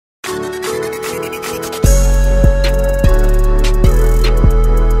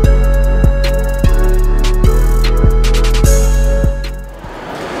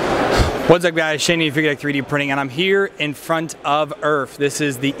What's up guys, Shane with Fugatech 3D Printing, and I'm here in front of ERRF. This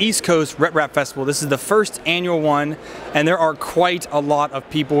is the East Coast Reprap Festival. This is the first annual one, and there are quite a lot of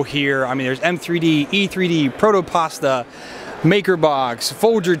people here. I mean, there's M3D, E3D, Protopasta, MakerBox,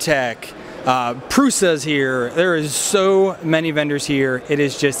 Fugatech, Prusa's here. There is so many vendors here. It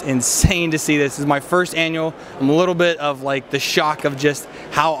is just insane to see this. This is my first annual. I'm a little bit of like the shock of just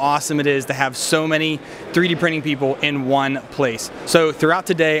how awesome it is to have so many 3D printing people in one place. So throughout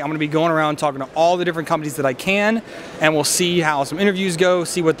today, I'm gonna be going around talking to all the different companies that I can, and we'll see how some interviews go,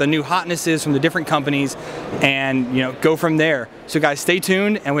 see what the new hotness is from the different companies, and go from there. So guys, stay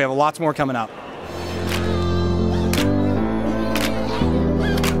tuned, and we have lots more coming up.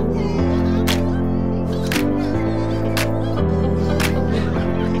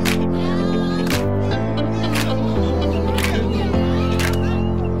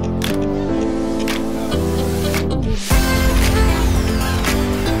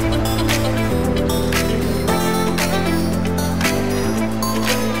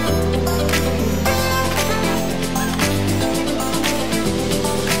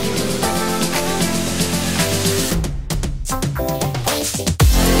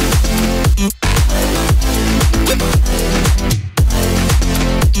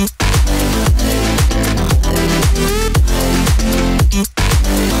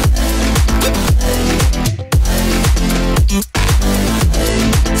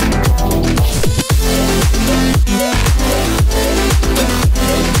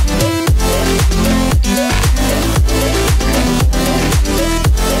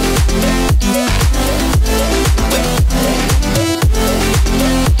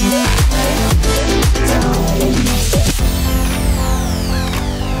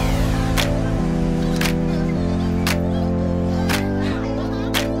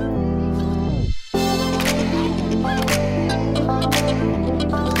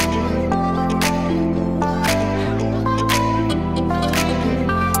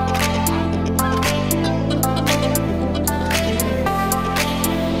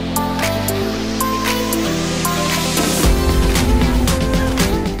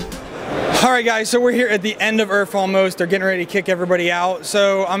 Alright guys, so we're here at the end of ERRF almost. They're getting ready to kick everybody out.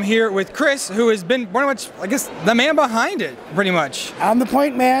 So I'm here with Chris, who has been pretty much, I guess, the man behind it, pretty much. I'm the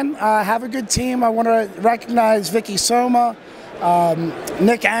point man. Have a good team. I want to recognize Vicky Soma,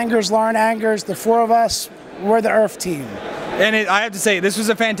 Nick Angers, Lauren Angers, the four of us. We're the ERRF team. And I have to say, this was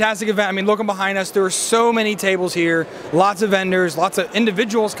a fantastic event. I mean, looking behind us, there were so many tables here, lots of vendors, lots of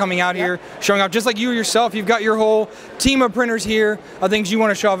individuals coming out here, showing off, just like you yourself. You've got your whole team of printers here, of things you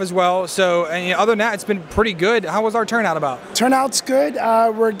want to show off as well. So, and other than that, it's been pretty good. How was our turnout about? Turnout's good.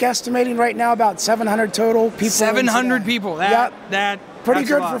 We're guesstimating right now about 700 total people. 700 people. Pretty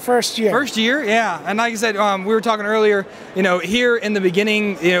good for first year. First year, yeah. And like I said, we were talking earlier, here in the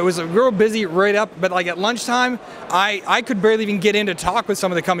beginning, it was real busy right up, but like at lunchtime, I could barely even get in to talk with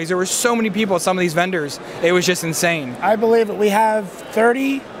some of the companies. There were so many people at some of these vendors. It was just insane. I believe that we have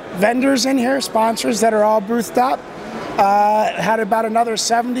 30 vendors in here, sponsors that are all boothed up. Had about another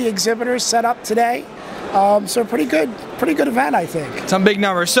 70 exhibitors set up today. So pretty good event, I think. Some big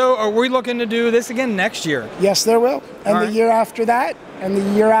numbers. So are we looking to do this again next year? Yes, there will. And the year after that, and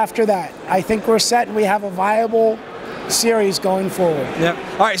the year after that. I think we're set and we have a viable series going forward. Yep.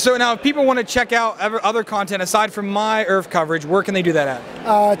 All right, so now if people want to check out other content aside from my ERRF coverage, where can they do that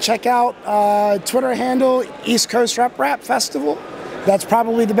at? Check out Twitter handle, East Coast Reprap Festival. That's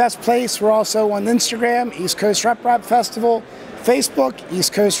probably the best place. We're also on Instagram, East Coast Reprap Festival, Facebook,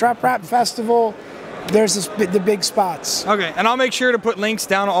 East Coast Reprap Festival. There's the big spots. Okay, and I'll make sure to put links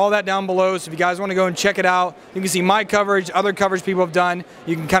down, all that down below, so if you guys want to go and check it out, you can see my coverage, other coverage people have done.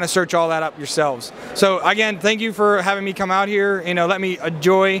 You can kind of search all that up yourselves. So again, thank you for having me come out here, let me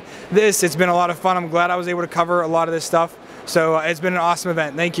enjoy this. It's been a lot of fun. I'm glad I was able to cover a lot of this stuff. So it's been an awesome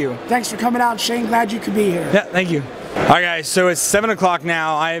event. Thank you. Thanks for coming out, Shane. Glad you could be here. Yeah, thank you. All right guys, so it's 7 o'clock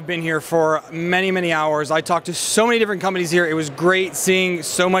now. I have been here for many hours. I talked to so many different companies here. It was great seeing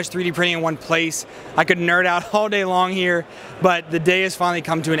so much 3D printing in one place. I could nerd out all day long here, but the day has finally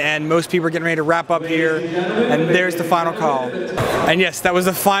come to an end. Most people are getting ready to wrap up here, and there's the final call. And yes, that was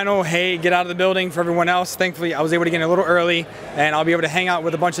the final, hey, get out of the building for everyone else. Thankfully, I was able to get in a little early, and I'll be able to hang out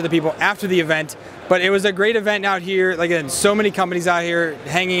with a bunch of the people after the event. But it was a great event out here. Like, again, so many companies out here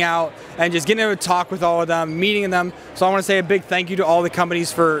hanging out and just getting to talk with all of them, meeting them. So I want to say a big thank you to all the companies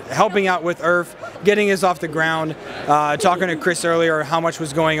for helping out with ERRF, getting us off the ground. Talking to Chris earlier, how much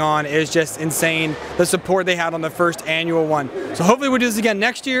was going on is just insane. The support they had on the first annual one. So hopefully we'll do this again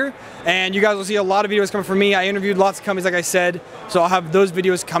next year, and you guys will see a lot of videos coming from me. I interviewed lots of companies, like I said, so I'll have those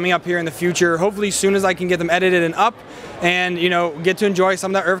videos coming up here in the future, hopefully as soon as I can get them edited and up, and get to enjoy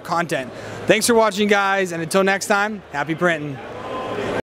some of that ERRF content. Thanks for watching, guys, and until next time, happy printing.